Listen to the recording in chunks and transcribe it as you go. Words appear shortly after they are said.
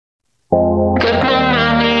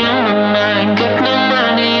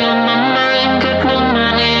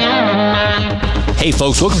Hey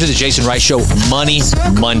folks, welcome to the Jason Wright Show Money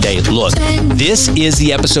Monday. Look, this is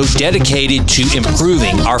the episode dedicated to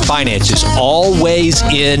improving our finances, always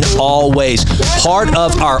in all ways. Part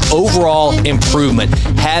of our overall improvement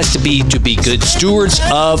has to be good stewards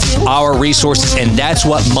of our resources, and that's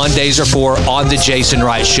what Mondays are for on the Jason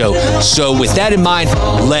Wright Show. So with that in mind,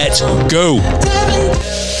 let's go.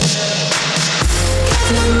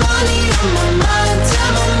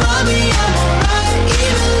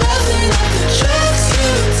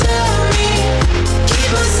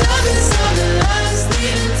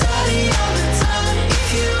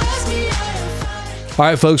 All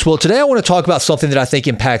right, folks. Well, today I want to talk about something that I think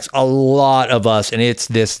impacts a lot of us, and it's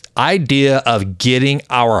this idea of getting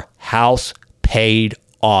our house paid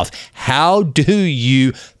off. How do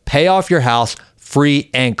you pay off your house free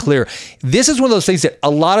and clear? This is one of those things that a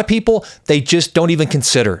lot of people, they just don't even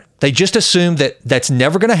consider. They just assume that that's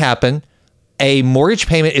never going to happen. A mortgage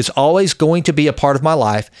payment is always going to be a part of my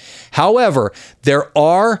life. However, there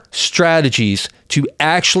are strategies to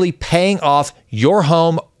actually paying off your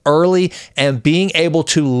home early and being able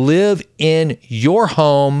to live in your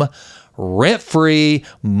home rent-free,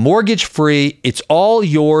 mortgage-free. It's all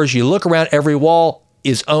yours. You look around, every wall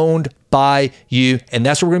is owned by you. And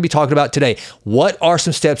that's what we're going to be talking about today. What are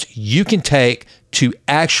some steps you can take to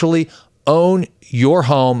actually own your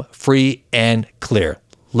home free and clear?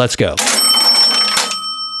 Let's go.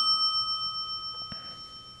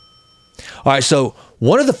 All right, so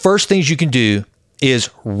one of the first things you can do is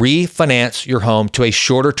refinance your home to a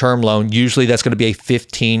shorter term loan. Usually that's going to be a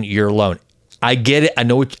 15-year loan. I get it. I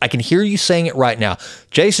know I can hear you saying it right now.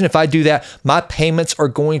 Jason, if I do that, my payments are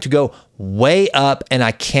going to go way up and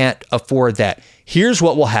I can't afford that. Here's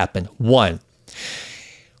what will happen. One,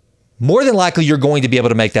 more than likely you're going to be able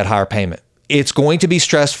to make that higher payment. It's going to be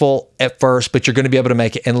stressful at first, but you're going to be able to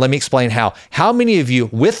make it. And let me explain how. How many of you,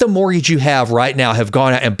 with the mortgage you have right now, have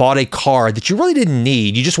gone out and bought a car that you really didn't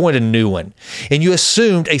need? You just wanted a new one. And you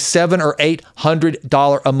assumed a $700 or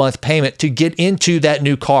 $800 a month payment to get into that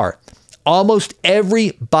new car. Almost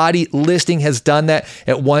everybody listing has done that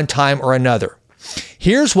at one time or another.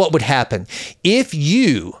 Here's what would happen. If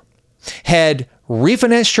you had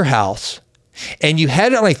refinanced your house and you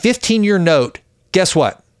had it on a 15-year note, guess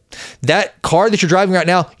what? That car that you're driving right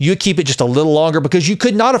now, you keep it just a little longer because you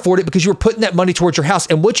could not afford it because you were putting that money towards your house.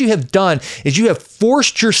 And what you have done is you have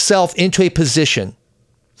forced yourself into a position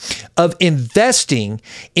of investing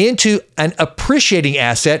into an appreciating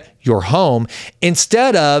asset, your home,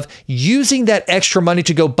 instead of using that extra money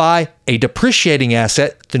to go buy a depreciating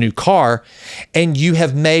asset, the new car, and you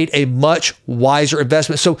have made a much wiser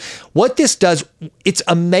investment. So what this does, it's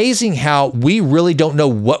amazing how we really don't know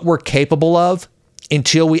what we're capable of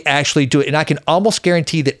until we actually do it. And I can almost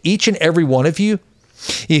guarantee that each and every one of you,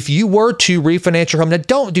 if you were to refinance your home, now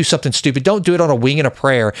don't do something stupid. Don't do it on a wing and a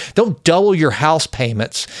prayer. Don't double your house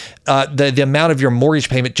payments, the amount of your mortgage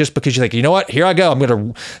payment, just because you think, you know what, here I go. I'm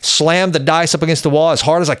going to slam the dice up against the wall as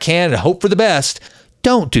hard as I can and hope for the best.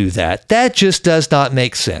 Don't do that. That just does not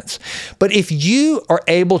make sense. But if you are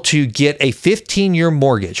able to get a 15-year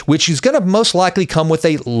mortgage, which is going to most likely come with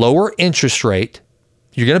a lower interest rate,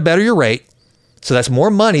 you're going to better your rate. So that's more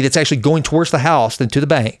money that's actually going towards the house than to the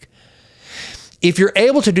bank. If you're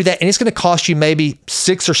able to do that, and it's going to cost you maybe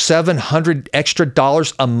 $600 or $700 extra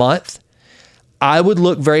a month, I would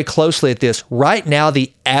look very closely at this. Right now,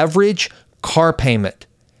 the average car payment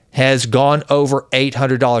has gone over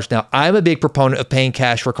 $800. Now, I'm a big proponent of paying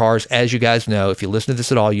cash for cars, as you guys know. If you listen to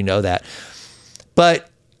this at all, you know that. But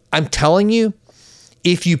I'm telling you,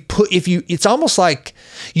 it's almost like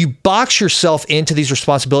you box yourself into these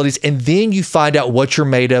responsibilities and then you find out what you're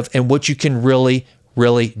made of and what you can really,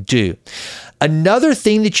 really do. Another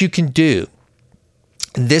thing that you can do,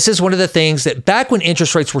 this is one of the things that back when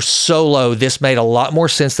interest rates were so low, this made a lot more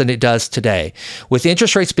sense than it does today. With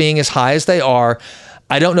interest rates being as high as they are,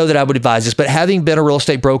 I don't know that I would advise this, but having been a real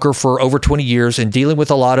estate broker for over 20 years and dealing with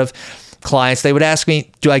a lot of clients, they would ask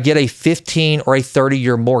me, do I get a 15 or a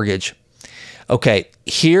 30-year mortgage? Okay,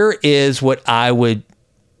 here is what I would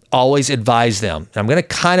always advise them. I'm going to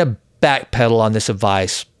kind of backpedal on this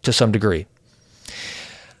advice to some degree.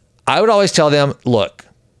 I would always tell them, look,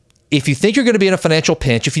 if you think you're going to be in a financial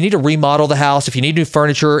pinch, if you need to remodel the house, if you need new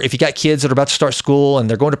furniture, if you got kids that are about to start school and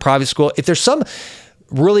they're going to private school, if there's some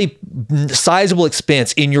really sizable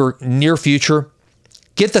expense in your near future,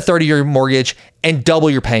 get the 30-year mortgage and double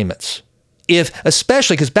your payments.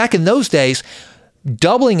 Especially because back in those days,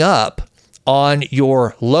 doubling up on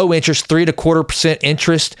your low interest, 3.25%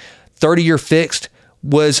 interest, 30-year fixed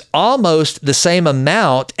was almost the same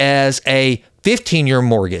amount as a 15-year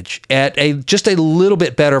mortgage at just a little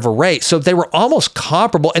bit better of a rate. So they were almost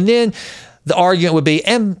comparable. And then the argument would be,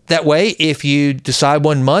 and that way, if you decide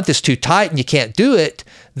one month is too tight and you can't do it,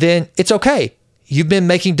 then it's okay. You've been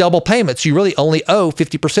making double payments. You really only owe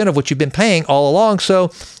 50% of what you've been paying all along,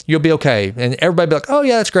 so you'll be okay. And everybody be like, oh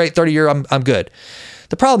yeah, that's great, 30-year, I'm good.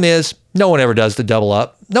 The problem is, no one ever does the double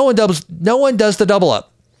up. No one does the double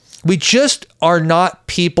up. We just are not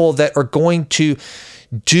people that are going to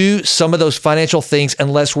do some of those financial things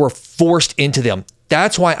unless we're forced into them.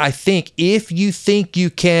 That's why I think if you think you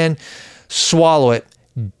can swallow it,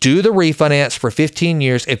 do the refinance for 15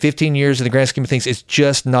 years. At 15 years, in the grand scheme of things, it's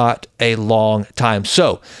just not a long time.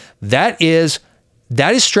 So that is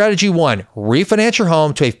strategy one. Refinance your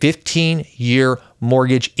home to a 15-year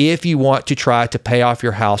mortgage if you want to try to pay off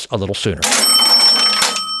your house a little sooner.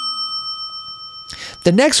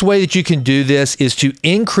 The next way that you can do this is to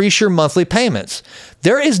increase your monthly payments.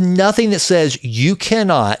 There is nothing that says you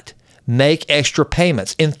cannot make extra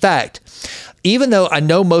payments. In fact, even though I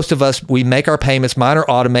know most of us, we make our payments, mine are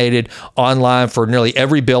automated online for nearly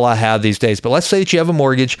every bill I have these days. But let's say that you have a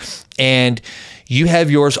mortgage and you have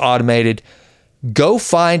yours automated. Go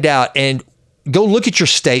find out and go look at your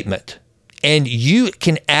statement. And you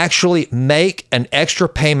can actually make an extra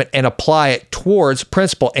payment and apply it towards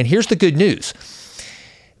principal. And here's the good news.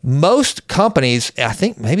 Most companies, I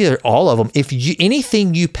think maybe they're all of them, if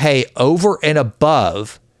anything you pay over and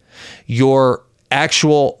above your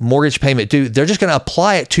actual mortgage payment due, they're just going to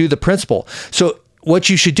apply it to the principal. So what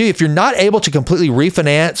you should do, if you're not able to completely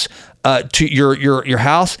refinance to your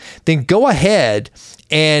house, then go ahead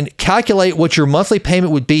and calculate what your monthly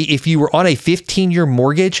payment would be if you were on a 15-year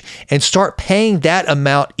mortgage and start paying that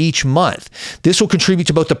amount each month. This will contribute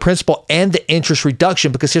to both the principal and the interest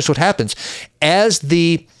reduction, because here's what happens. As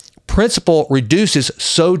the principal reduces,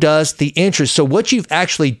 so does the interest. So what you've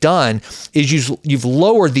actually done is you've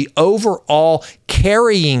lowered the overall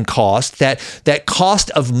carrying cost, that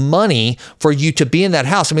cost of money for you to be in that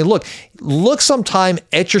house. I mean, look sometime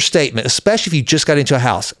at your statement, especially if you just got into a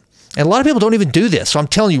house. And a lot of people don't even do this. So I'm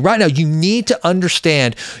telling you right now, you need to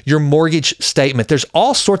understand your mortgage statement. There's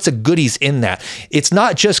all sorts of goodies in that. It's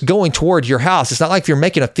not just going toward your house. It's not like if you're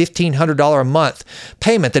making a $1,500 a month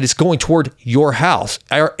payment that it's going toward your house.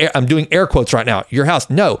 I'm doing air quotes right now, your house.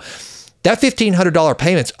 No, that $1,500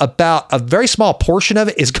 payment's about a very small portion of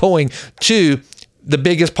it is going to the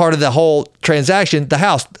biggest part of the whole transaction, the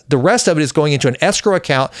house. The rest of it is going into an escrow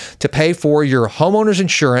account to pay for your homeowner's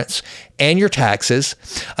insurance and your taxes.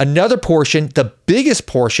 Another portion, the biggest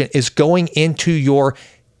portion, is going into your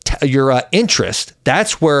interest.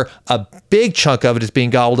 That's where a big chunk of it is being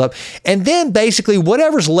gobbled up. And then basically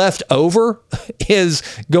whatever's left over is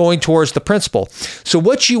going towards the principal. So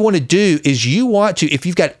what you want to do is you want to, if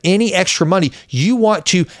you've got any extra money, you want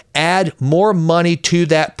to add more money to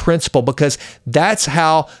that principal, because that's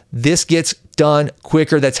how this gets done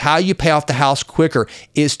quicker. That's how you pay off the house quicker,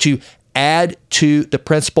 is to add to the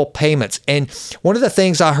principal payments. And one of the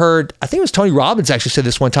things I heard, I think it was Tony Robbins actually said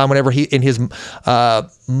this one time whenever he, in his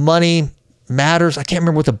Money Matters, I can't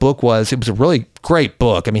remember what the book was. It was a really great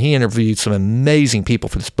book. I mean, he interviewed some amazing people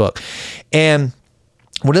for this book. And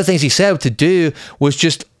one of the things he said to do was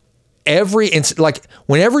just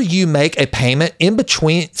whenever you make a payment in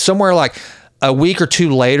between, somewhere like a week or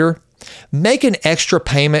two later, make an extra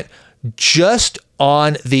payment just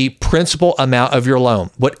on the principal amount of your loan.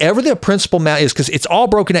 Whatever the principal amount is, because it's all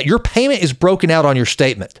broken out. Your payment is broken out on your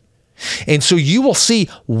statement. And so you will see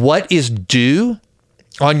what is due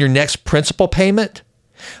on your next principal payment.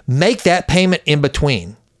 Make that payment in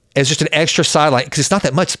between as just an extra sideline, because it's not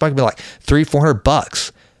that much. It's probably like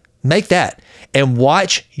 $300-$400. Make that and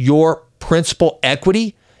watch your principal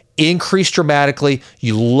equity increase dramatically.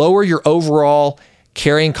 You lower your overall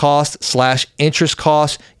carrying cost / interest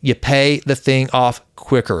cost. You pay the thing off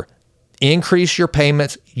quicker. Increase your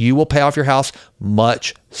payments. You will pay off your house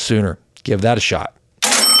much sooner. Give that a shot.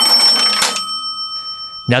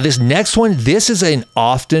 Now, this next one, this is an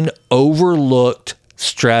often overlooked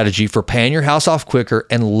strategy for paying your house off quicker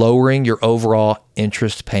and lowering your overall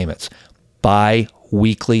interest payments.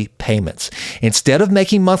 Bi-weekly payments. Instead of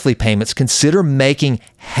making monthly payments, consider making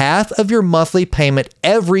half of your monthly payment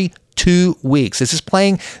every 2 weeks. This is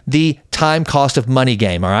playing the time cost of money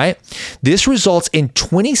game, all right? This results in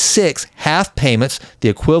 26 half payments, the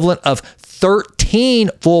equivalent of 13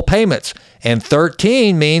 full payments. And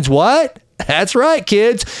 13 means what? That's right,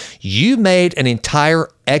 kids. You made an entire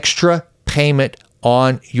extra payment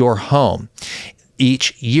on your home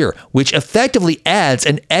each year, which effectively adds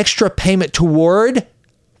an extra payment toward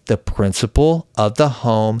the principal of the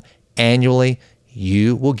home annually.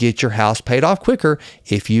 You will get your house paid off quicker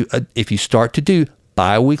if you start to do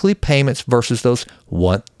bi-weekly payments versus those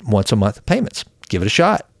once a month payments. Give it a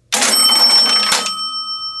shot.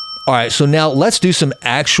 All right, so now let's do some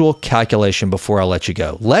actual calculation before I let you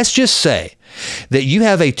go. Let's just say that you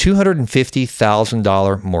have a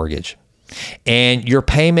 $250,000 mortgage and your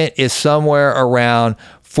payment is somewhere around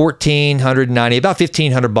 $1,490, about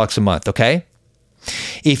 $1,500 a month, okay?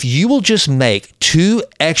 If you will just make 2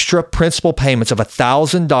 extra principal payments of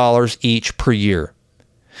 $1,000 each per year,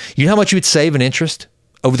 you know how much you would save in interest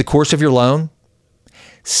over the course of your loan?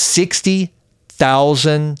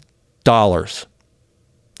 $60,000.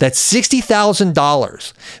 That's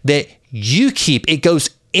 $60,000 that you keep. It goes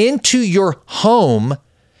into your home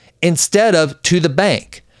instead of to the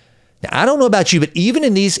bank. Now, I don't know about you, but even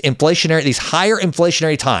in these higher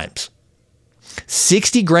inflationary times,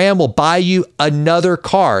 60 grand will buy you another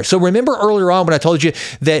car. So remember earlier on when I told you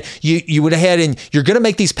that you went ahead and you're going to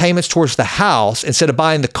make these payments towards the house instead of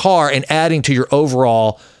buying the car and adding to your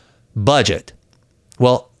overall budget.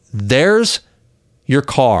 Well, there's your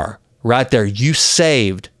car right there. You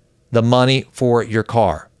saved the money for your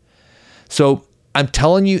car. So I'm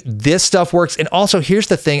telling you, this stuff works. And also, here's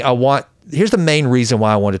the thing here's the main reason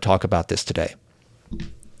why I want to talk about this today.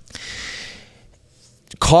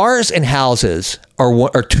 Cars and houses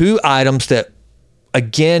are 2 items that,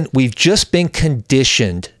 again, we've just been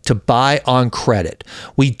conditioned to buy on credit.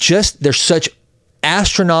 There's such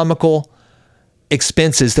astronomical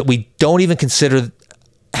expenses that we don't even consider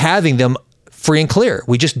having them free and clear.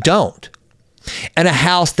 We just don't. And a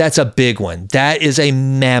house, that's a big one. That is a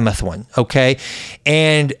mammoth one, okay?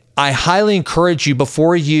 And I highly encourage you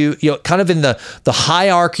before you kind of in the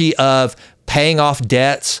hierarchy of paying off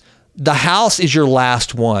debts, the house is your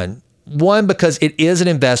last one. One, because it is an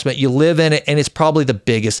investment. You live in it and it's probably the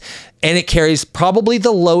biggest. And it carries probably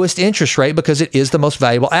the lowest interest rate because it is the most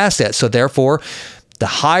valuable asset. So therefore, the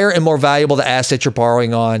higher and more valuable the asset you're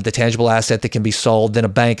borrowing on, the tangible asset that can be sold, then a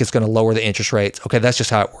bank is going to lower the interest rates. Okay, that's just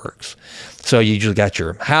how it works. So you usually got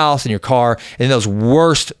your house and your car, and those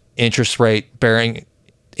worst interest rate bearing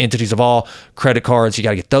entities of all, credit cards, you got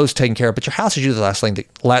to get those taken care of. But your house is usually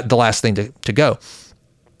the last thing to go.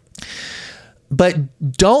 But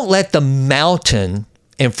don't let the mountain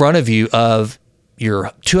in front of you of your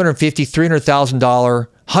 $250,000, $300,000,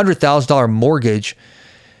 $100,000 mortgage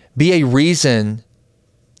be a reason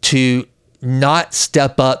to not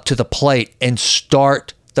step up to the plate and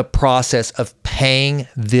start the process of paying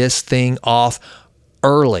this thing off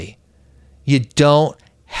early. You don't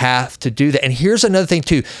have to do that. And here's another thing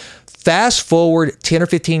too. Fast forward 10 or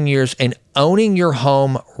 15 years and owning your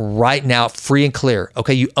home right now, free and clear.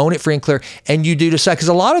 Okay, you own it free and clear, and you do decide, because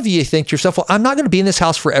a lot of you think to yourself, well, I'm not going to be in this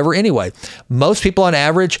house forever anyway. Most people on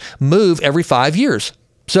average move every 5 years.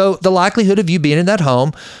 So the likelihood of you being in that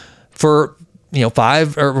home for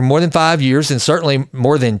 5 or more than 5 years, and certainly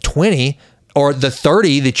more than 20 or the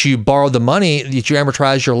 30 that you borrowed the money that you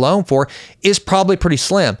amortized your loan for is probably pretty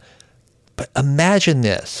slim. But imagine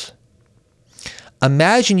this.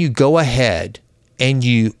 Imagine you go ahead and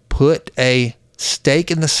you put a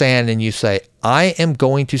stake in the sand and you say, I am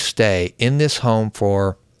going to stay in this home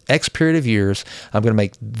for X period of years. I'm going to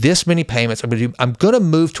make this many payments. I'm going to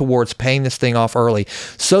move towards paying this thing off early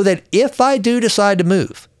so that if I do decide to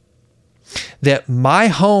move, that my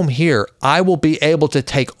home here, I will be able to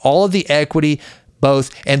take all of the equity, both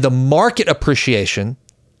and the market appreciation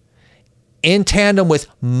in tandem with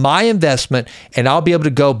my investment, and I'll be able to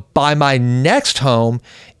go buy my next home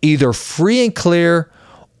either free and clear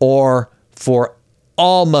or for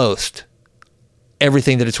almost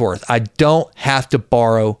everything that it's worth. I don't have to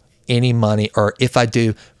borrow any money, or if I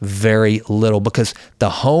do, very little, because the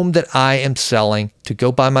home that I am selling to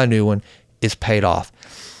go buy my new one is paid off.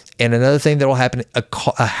 And another thing that will happen,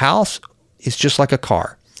 a house is just like a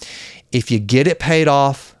car. If you get it paid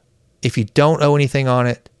off, if you don't owe anything on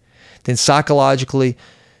it, then psychologically,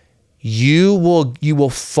 you will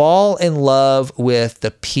fall in love with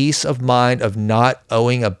the peace of mind of not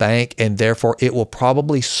owing a bank, and therefore it will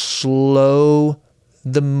probably slow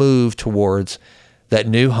the move towards that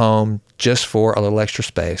new home just for a little extra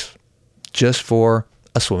space, just for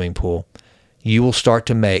a swimming pool. You will start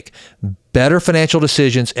to make better financial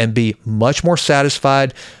decisions and be much more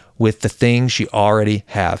satisfied with the things you already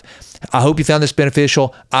have. I hope you found this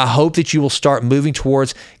beneficial. I hope that you will start moving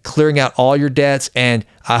towards clearing out all your debts. And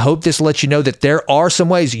I hope this lets you know that there are some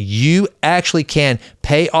ways you actually can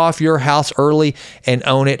pay off your house early and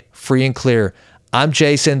own it free and clear. I'm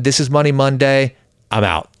Jason. This is Money Monday. I'm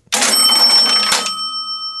out.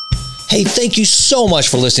 Hey, thank you so much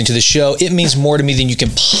for listening to the show. It means more to me than you can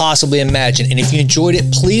possibly imagine. And if you enjoyed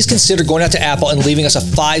it, please consider going out to Apple and leaving us a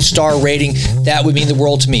 5-star rating. That would mean the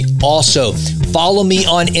world to me. Also, follow me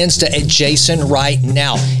on Insta at Jason Right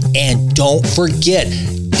Now. And don't forget,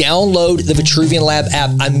 Download the Vitruvian Lab app.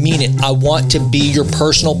 I mean it. I want to be your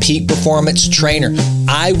personal peak performance trainer.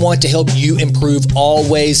 I want to help you improve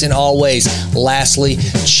always and always. Lastly,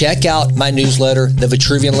 check out my newsletter, the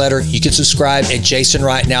Vitruvian Letter. You can subscribe at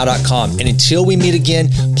jasonwrightnow.com. And until we meet again,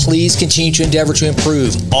 please continue to endeavor to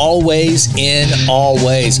improve always in all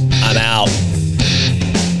ways. I'm out.